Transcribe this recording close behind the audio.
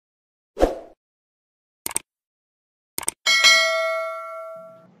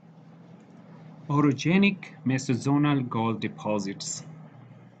Orogenic mesozonal gold deposits.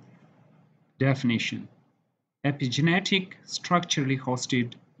 Definition: epigenetic, structurally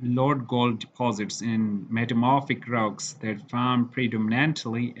hosted lode gold deposits in metamorphic rocks that found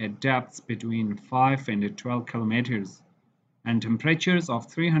predominantly at depths between 5 and 12 kilometers and temperatures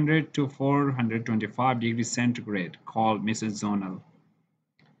of 300 to 425 degrees centigrade, called mesozonal.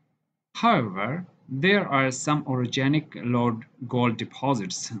 However, there are some orogenic lode gold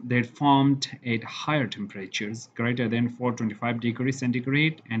deposits that formed at higher temperatures, greater than 425 degrees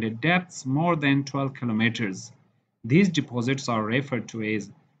centigrade, and at depths more than 12 kilometers. These deposits are referred to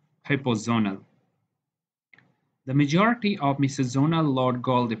as hypozonal. The majority of mesozonal lode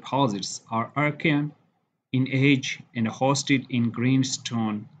gold deposits are Archean in age and hosted in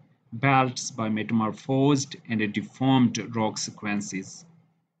greenstone belts by metamorphosed and deformed rock sequences.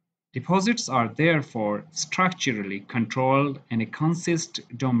 Deposits are therefore structurally controlled and consist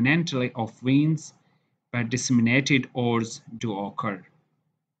dominantly of veins, but disseminated ores do occur.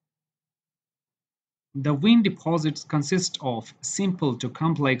 The vein deposits consist of simple to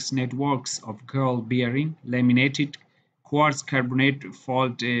complex networks of gold-bearing, laminated quartz carbonate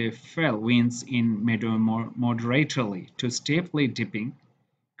fault-fill veins in moderately to steeply dipping,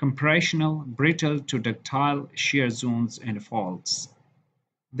 compressional, brittle to ductile shear zones and faults.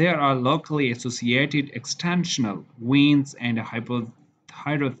 There are locally associated extensional veins and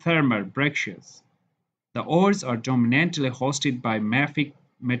hydrothermal breccias. The ores are dominantly hosted by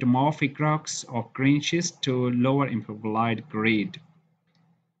metamorphic rocks of green schist to lower imperbolite grade.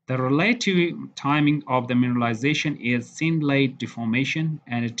 The relative timing of the mineralization is syn-late deformation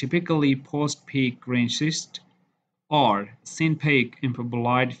and typically post-peak green schist or syn-peak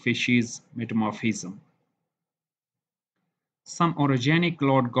imperbolite facies metamorphism. Some orogenic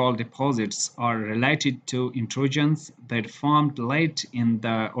lode gold deposits are related to intrusions that formed late in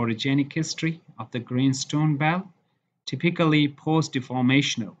the orogenic history of the greenstone belt, typically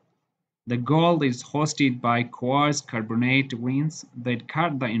post-deformational. The gold is hosted by quartz carbonate veins that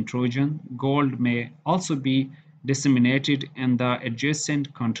cut the intrusion. Gold may also be disseminated in the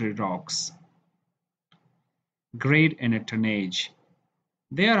adjacent country rocks. Grade and tonnage.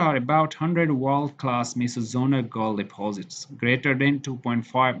 There are about 100 world-class mesozonal gold deposits, greater than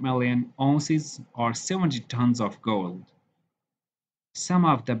 2.5 million ounces or 70 tons of gold. Some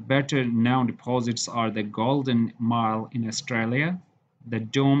of the better-known deposits are the Golden Mile in Australia, the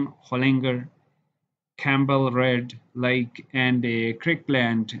Dome Hollinger, Campbell Red Lake, and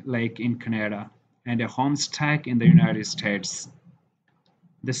Kirkland Lake in Canada, and a Homestack in the United States.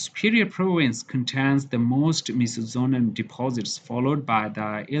 The Superior Province contains the most mesozonal deposits, followed by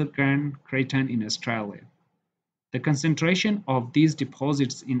the Ilgran Craton in Australia. The concentration of these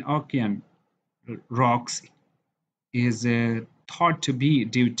deposits in Archean rocks is thought to be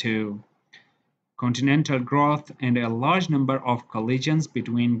due to continental growth and a large number of collisions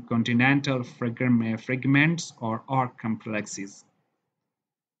between continental fragments or arc complexes.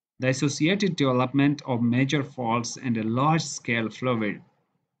 The associated development of major faults and a large-scale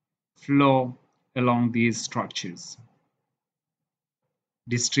flow along these structures.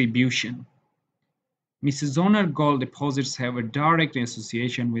 Distribution. Mesozonal gold deposits have a direct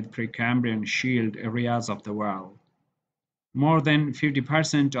association with Precambrian shield areas of the world. More than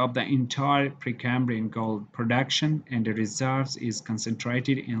 50% of the entire Precambrian gold production and reserves is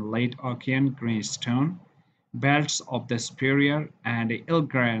concentrated in late Archean greenstone belts of the Superior and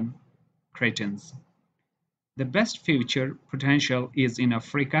Ilgran cratons. The best future potential is in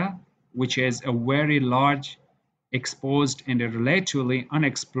Africa, which has a very large, exposed and relatively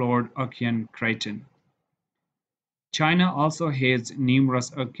unexplored Archean craton. China also has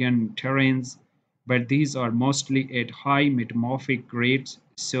numerous Archean terrains, but these are mostly at high metamorphic grades,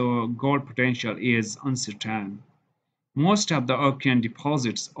 so gold potential is uncertain. Most of the Archean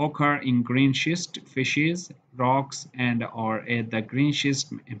deposits occur in green schist facies rocks and are at the green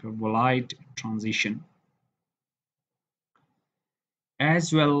schist imperbolite transition.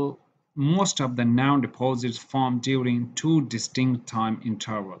 As well, most of the known deposits formed during two distinct time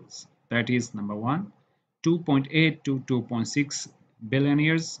intervals, that is, number one, 2.8 to 2.6 billion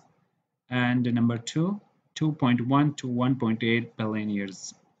years, and number two, 2.1 to 1.8 billion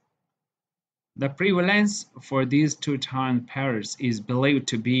years. The prevalence for these two time periods is believed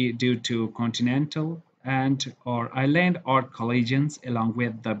to be due to continental and/or island arc collisions along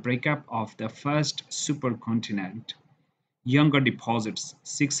with the breakup of the first supercontinent. Younger deposits,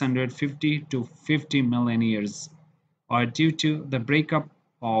 650 to 50 million years, are due to the breakup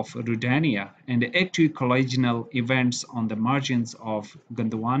of Rudania and active collisional events on the margins of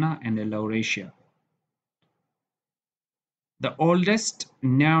Gondwana and Laurasia. The oldest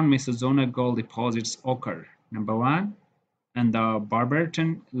known Mesozonal gold deposits occur, number one, in the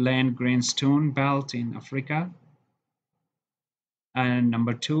Barberton Land Greenstone Belt in Africa, and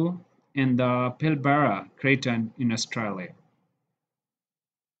number two, in the Pilbara Craton in Australia.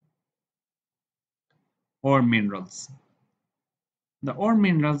 Ore minerals. The ore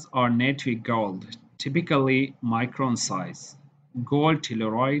minerals are native gold, typically micron size, gold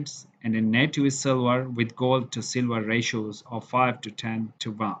tellurides, and a native silver with gold to silver ratios of 5 to 10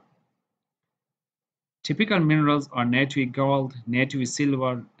 to 1. Typical minerals are native gold, native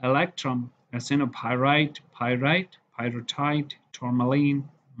silver, electrum, arsenopyrite, pyrite, pyrrhotite, tourmaline,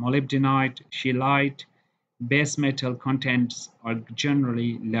 molybdenite, scheelite. Base metal contents are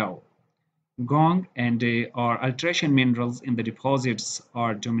generally low. Gong and or alteration minerals in the deposits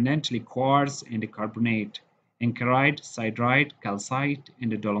are dominantly quartz and carbonate, ankerite, siderite, calcite,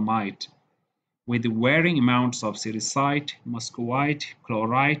 and dolomite, with varying amounts of cerussite, muscovite,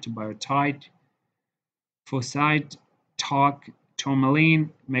 chlorite, biotite, phosphite, talc,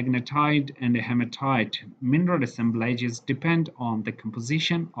 tourmaline, magnetite, and hematite. Mineral assemblages depend on the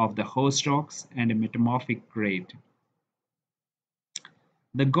composition of the host rocks and metamorphic grade.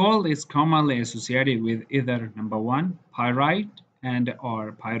 The gold is commonly associated with either number one, pyrite and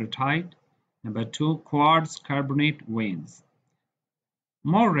or pyrrhotite, number two, quartz carbonate veins.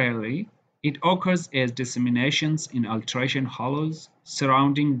 More rarely, it occurs as disseminations in alteration hollows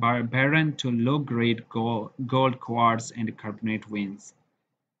surrounding barren to low-grade gold quartz and carbonate veins.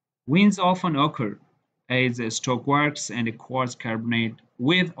 Veins often occur as stoneworks and quartz carbonate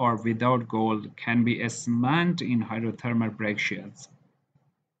with or without gold can be as cement in hydrothermal breccias.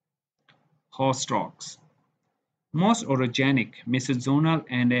 Host rocks. Most orogenic, mesozonal,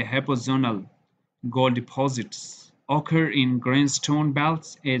 and hypozonal gold deposits occur in greenstone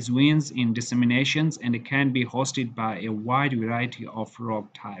belts as veins in disseminations and can be hosted by a wide variety of rock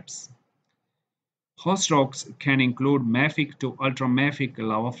types. Host rocks can include mafic to ultramafic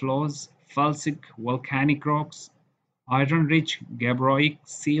lava flows, felsic volcanic rocks, iron-rich gabbroic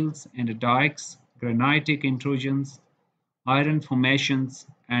seals and dikes, granitic intrusions, iron formations,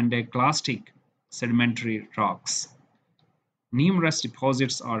 and clastic sedimentary rocks. Numerous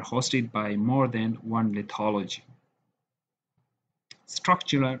deposits are hosted by more than one lithology.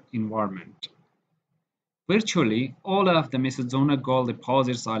 Structural environment. Virtually all of the Mesozonal gold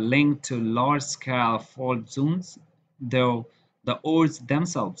deposits are linked to large-scale fault zones, though the ores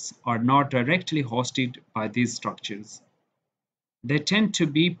themselves are not directly hosted by these structures. They tend to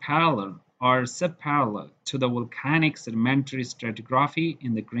be parallel or subparallel to the volcanic sedimentary stratigraphy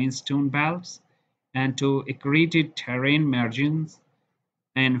in the greenstone belts and to accreted terrain margins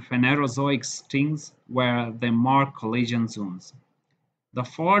and Phanerozoic stings where they mark collision zones. The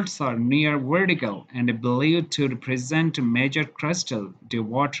faults are near vertical and believed to represent major crustal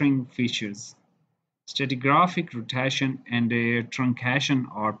dewatering features. Stratigraphic rotation and truncation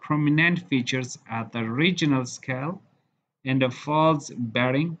are prominent features at the regional scale, and a false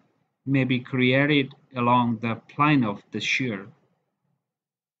bearing may be created along the plane of the shear.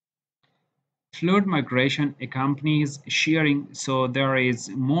 Fluid migration accompanies shearing, so there is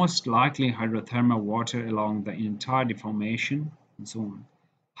most likely hydrothermal water along the entire deformation zone.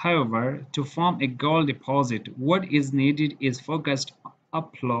 However, to form a gold deposit, what is needed is focused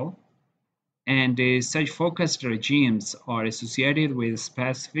upflow, and such focused regimes are associated with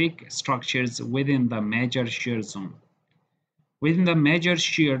specific structures within the major shear zone. Within the major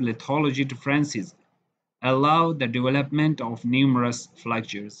shear, lithology differences allow the development of numerous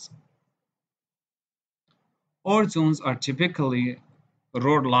flexures. Ore zones are typically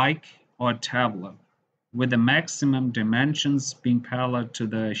rod-like or tabular, with the maximum dimensions being parallel to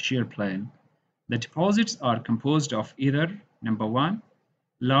the shear plane. The deposits are composed of either, number one,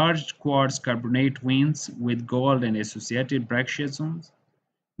 large quartz carbonate veins with gold and associated breccia zones,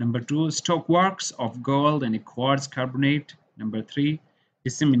 number two, stoneworks of gold and quartz carbonate, number three,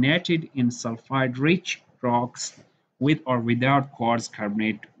 disseminated in sulfide-rich rocks with or without quartz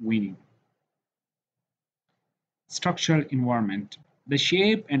carbonate veining. Structural environment. The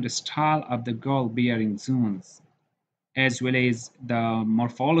shape and style of the gold-bearing zones, as well as the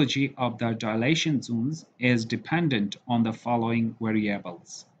morphology of the dilation zones, is dependent on the following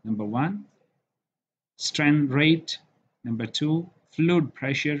variables. Number one, strain rate. Number two, fluid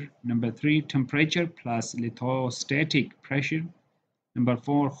pressure. Number three, temperature plus lithostatic pressure. Number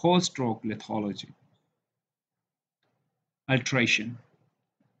four, host rock lithology. Alteration.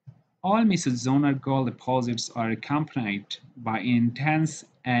 All Mesozonal gold deposits are accompanied by intense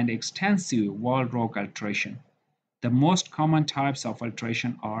and extensive wall rock alteration. The most common types of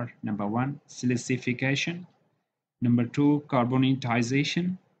alteration are number one, silicification, Number 2,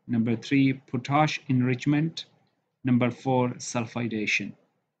 carbonatization. Number 3, potash enrichment. Number 4, sulfidation.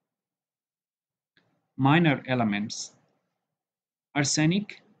 Minor elements.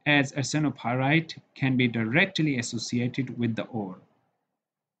 Arsenic, as arsenopyrite, can be directly associated with the ore.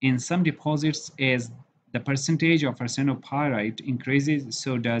 In some deposits, as the percentage of arsenopyrite increases,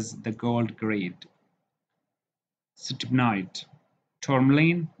 so does the gold grade. Stibnite,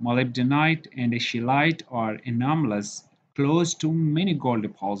 tourmaline, molybdenite, and scheelite are anomalous close to many gold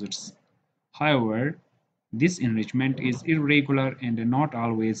deposits. However, this enrichment is irregular and not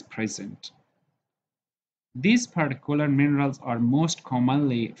always present. These particular minerals are most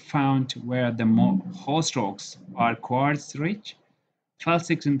commonly found where the host rocks are quartz-rich,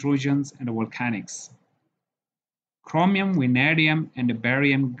 felsic intrusions, and volcanics. Chromium, vanadium, and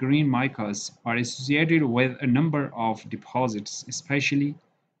barium green micas are associated with a number of deposits, especially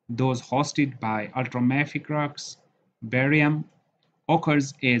those hosted by ultramafic rocks. Barium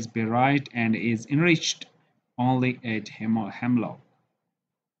occurs as barite and is enriched only at hemlock.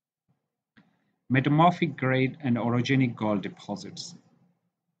 Metamorphic grade and orogenic gold deposits.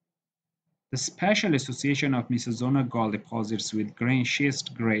 The spatial association of Mesozonal gold deposits with green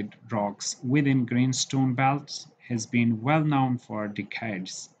schist grade rocks within greenstone belts has been well known for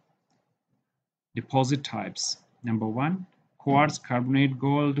decades. Deposit types. Number 1, quartz carbonate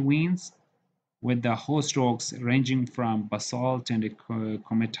gold veins with the host rocks ranging from basalt and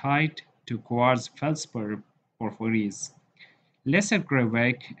cometite to quartz feldspar porphyries. Lesser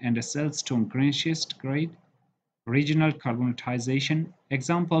gravic and siltstone green schist grade. Regional carbonatization.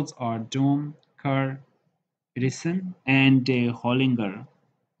 Examples are Dome, Kerr, Edison, and Hollinger.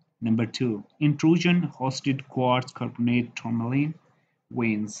 Number 2, intrusion-hosted quartz carbonate tourmaline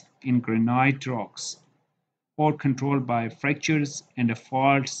veins in granite rocks, or controlled by fractures and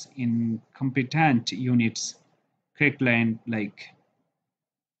faults in competent units, Kirkland Lake.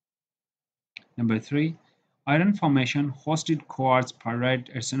 Number 3, iron formation-hosted quartz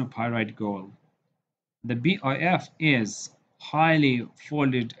pyrite arsenopyrite gold. The BIF is highly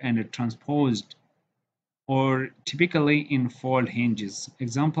folded and transposed, or typically in fold hinges.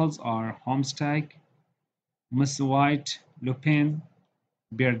 Examples are Homestake, Muscovite, Lupin,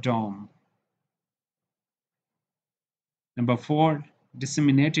 Bear Dome. Number 4,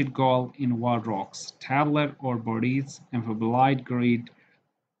 disseminated gold in wall rocks, tabular ore bodies, amphibolite grade,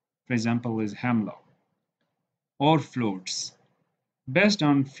 for example, is hemlock. Ore floats. Based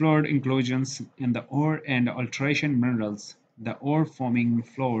on fluid inclusions in the ore and alteration minerals, the ore-forming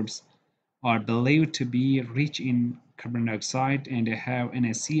floats are believed to be rich in carbon dioxide and have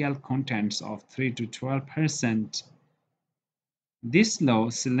NaCl contents of 3 to 12%. This low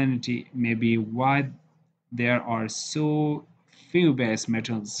salinity may be why there are so few base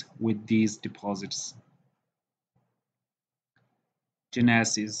metals with these deposits.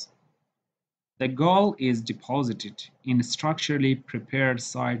 Genesis. The gold is deposited in structurally prepared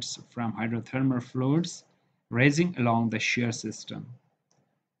sites from hydrothermal fluids rising along the shear system.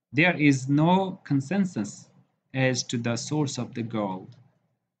 There is no consensus as to the source of the gold.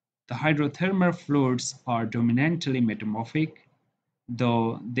 The hydrothermal fluids are dominantly metamorphic,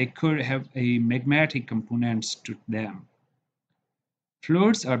 though they could have a magmatic components to them.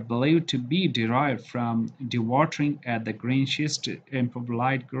 Fluids are believed to be derived from dewatering at the green schist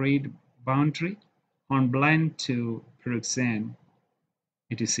amphibolite grade boundary, hornblende to pyroxene,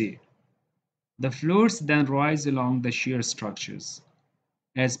 etc. The fluids then rise along the shear structures.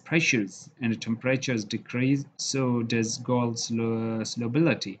 As pressures and temperatures decrease, so does gold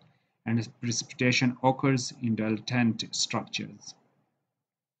solubility, and precipitation occurs in dilatant structures.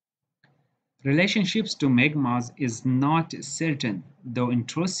 Relationships to magmas is not certain, though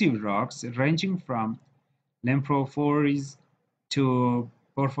intrusive rocks ranging from lamprophores to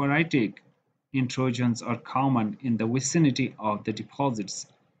porphyritic intrusions are common in the vicinity of the deposits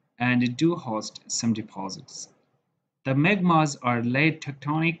and do host some deposits. The magmas are late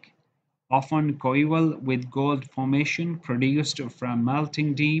tectonic, often coeval with gold formation produced from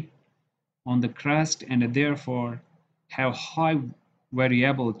melting deep on the crust and therefore have high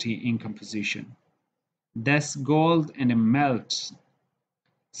variability in composition. Thus, gold and melt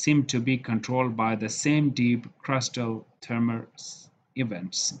seem to be controlled by the same deep crustal thermal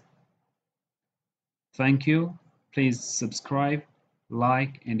events. Thank you. Please subscribe,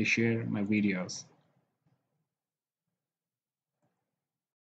 like, and share my videos.